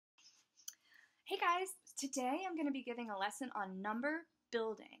Hey guys, today I'm going to be giving a lesson on number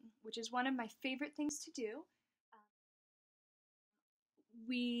building, which is one of my favorite things to do.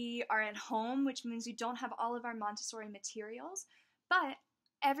 We are at home, which means we don't have all of our Montessori materials, but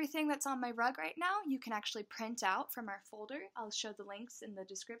everything that's on my rug right now you can actually print out from our folder. I'll show the links in the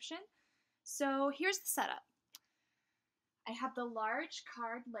description. So here's the setup. I have the large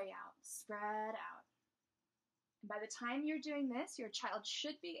card layout spread out. And by the time you're doing this, your child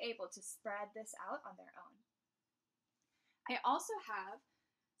should be able to spread this out on their own. I also have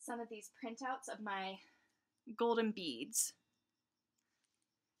some of these printouts of my golden beads.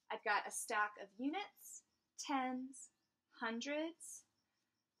 I've got a stack of units, tens, hundreds,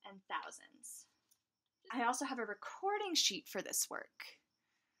 and thousands. I also have a recording sheet for this work.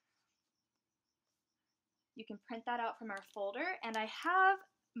 You can print that out from our folder, and I have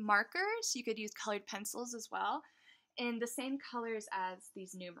markers. You could use colored pencils as well, in the same colors as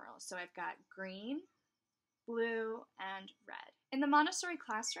these numerals. So I've got green, blue, and red. In the Montessori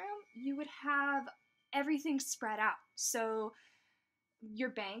classroom, you would have everything spread out. So your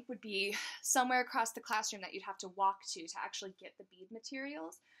bank would be somewhere across the classroom that you'd have to walk to actually get the bead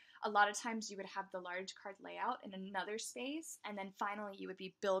materials. A lot of times you would have the large card layout in another space, and then finally you would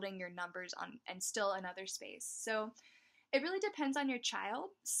be building your numbers on and still another space. So it really depends on your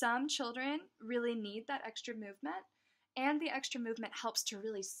child. Some children really need that extra movement, and the extra movement helps to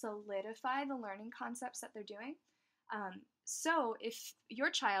really solidify the learning concepts that they're doing. So if your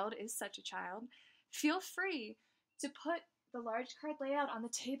child is such a child, feel free to put the large card layout on the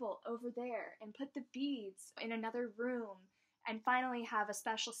table over there and put the beads in another room, and finally have a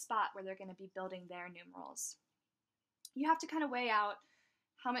special spot where they're going to be building their numerals. You have to kind of weigh out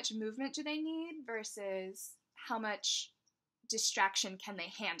how much movement do they need versus how much distraction can they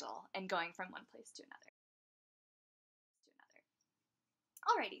handle and going from one place to another.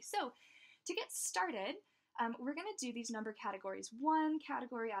 Alrighty, so to get started, we're going to do these number categories one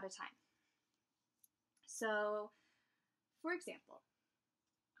category at a time. So, for example,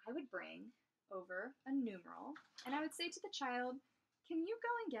 I would bring over a numeral, and I would say to the child, can you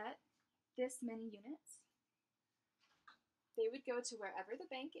go and get this many units? They would go to wherever the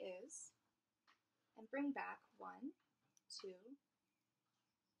bank is and bring back 1, 2,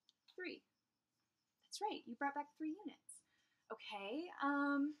 3. That's right, you brought back 3 units. Okay,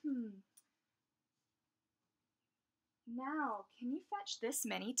 Now, can you fetch this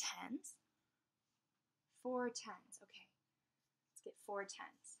many tens? 4 tens, okay. Let's get 4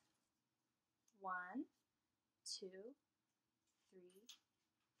 tens. 1, 2, 3,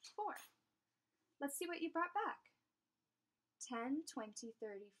 4. Let's see what you brought back. 10, 20,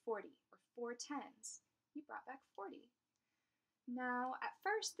 30, 40, or 4 tens. You brought back 40. Now, at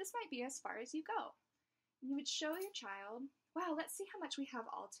first, this might be as far as you go. You would show your child, wow, let's see how much we have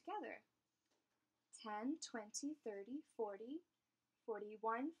all together. 10, 20, 30, 40,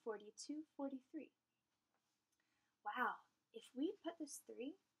 41, 42, 43. Wow, if we put this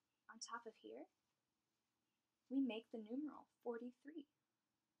 3 on top of here, we make the numeral 43.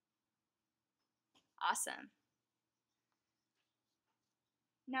 Awesome.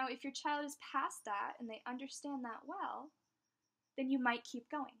 Now, if your child is past that and they understand that well, then you might keep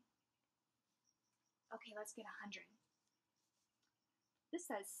going. Okay, let's get 100. This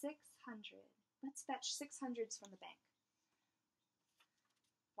says 600. Let's fetch 600s from the bank.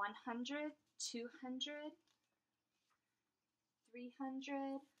 100, 200,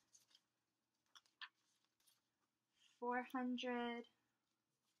 300, 400,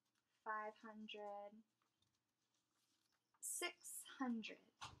 500, 600.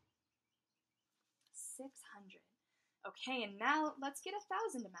 600. Okay, and now let's get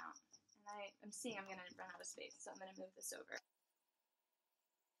 1,000 amount. And I'm seeing I'm going to run out of space, so I'm going to move this over.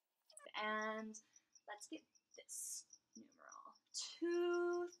 And let's get this numeral.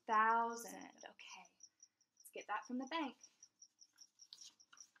 2,000. Okay, let's get that from the bank.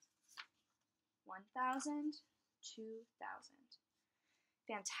 1,000, 2,000.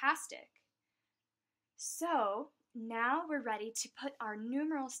 Fantastic. So now we're ready to put our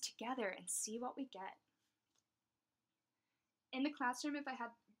numerals together and see what we get. In the classroom, if I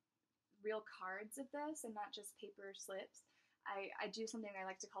had real cards of this and not just paper slips, I do something I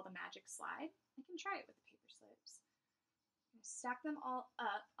like to call the magic slide. I can try it with the paper slips. I'm going to stack them all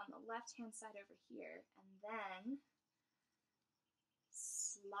up on the left-hand side over here, and then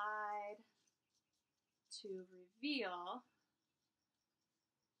slide to reveal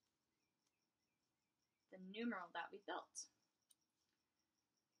the numeral that we built.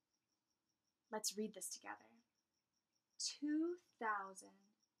 Let's read this together.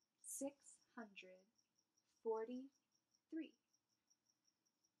 2,643.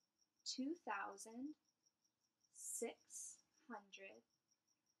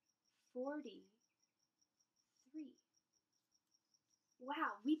 2,643.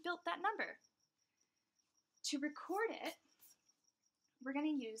 Wow, we built that number. To record it, we're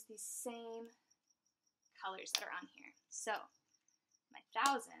going to use these same colors that are on here. So my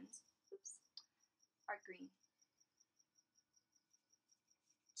thousands, are green.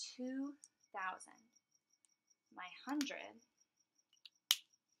 2,000. My 100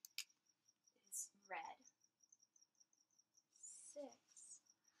 is red.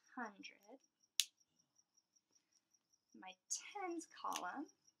 600. My tens column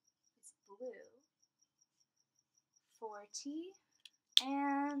is blue. 40.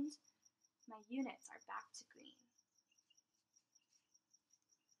 And my units are back to green.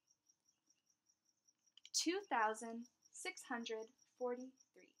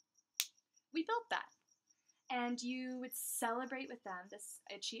 2,643. We built that. And you would celebrate with them this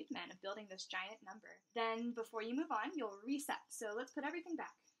achievement of building this giant number. Then before you move on, you'll reset. So let's put everything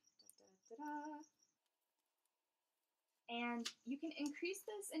back. And you can increase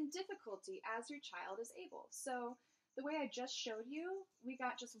this in difficulty as your child is able. So the way I just showed you, we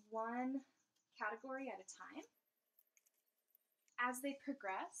got just one category at a time. As they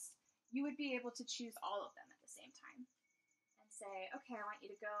progress, you would be able to choose all of them at the same time and say, okay, I want you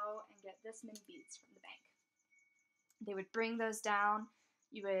to go and get this many beads from the bank. They would bring those down.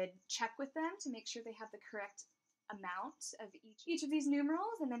 You would check with them to make sure they have the correct amount of each of these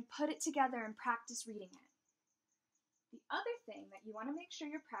numerals and then put it together and practice reading it. The other thing that you want to make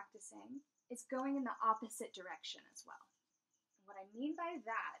sure you're practicing is going in the opposite direction as well. And what I mean by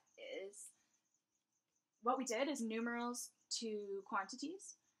that is what we did is numerals to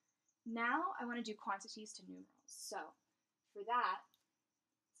quantities. Now I want to do quantities to numerals. So for that,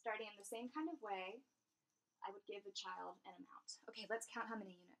 starting in the same kind of way, I would give the child an amount. Okay, let's count how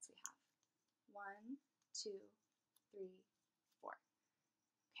many units we have. 1, 2, 3, 4.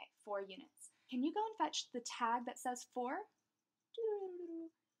 Okay, 4 units. Can you go and fetch the tag that says 4?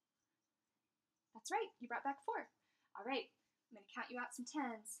 That's right, you brought back 4. All right, I'm going to count you out some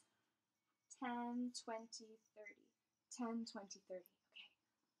tens. 10, 20, 30. 10, 20, 30. Okay,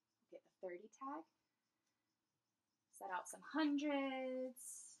 we'll get the 30 tag. Set out some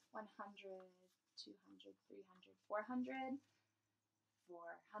hundreds. 100. 200, 300, 400,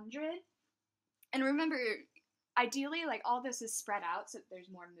 400. And remember, ideally, like all this is spread out so that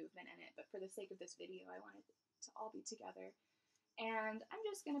there's more movement in it, but for the sake of this video, I wanted it to all be together. And I'm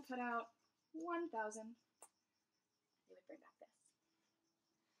just going to put out 1,000. They would bring back this.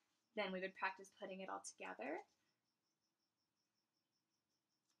 Then we would practice putting it all together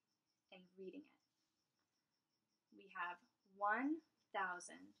and reading it. We have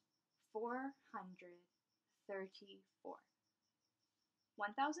 1,434.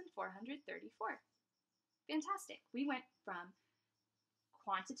 1,434. Fantastic. We went from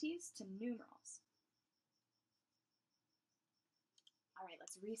quantities to numerals. All right,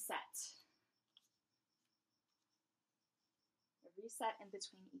 let's reset. A reset in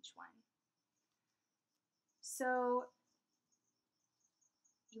between each one. So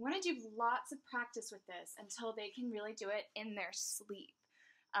you want to do lots of practice with this until they can really do it in their sleep.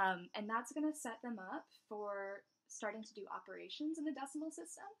 And that's going to set them up for starting to do operations in the decimal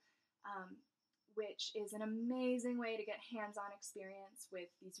system, which is an amazing way to get hands-on experience with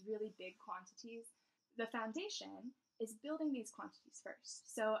these really big quantities. The foundation is building these quantities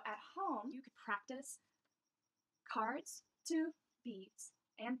first. So at home, you could practice cards to beads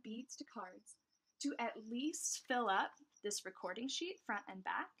and beads to cards to at least fill up this recording sheet front and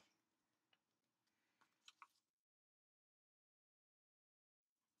back.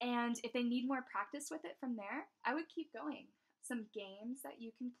 And if they need more practice with it from there, I would keep going. Some games that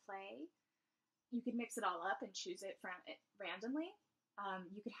you can play, you could mix it all up and choose it randomly.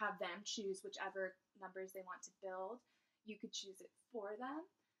 You could have them choose whichever numbers they want to build. You could choose it for them.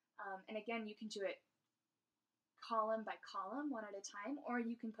 And again, you can do it column by column, one at a time, or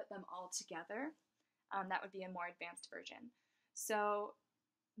you can put them all together. That would be a more advanced version. So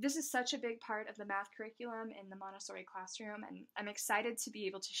this is such a big part of the math curriculum in the Montessori classroom, and I'm excited to be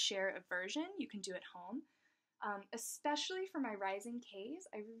able to share a version you can do at home. Especially for my rising Ks,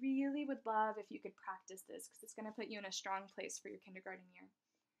 I really would love if you could practice this because it's going to put you in a strong place for your kindergarten year.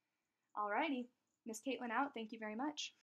 Alrighty, Miss Caitlin out. Thank you very much.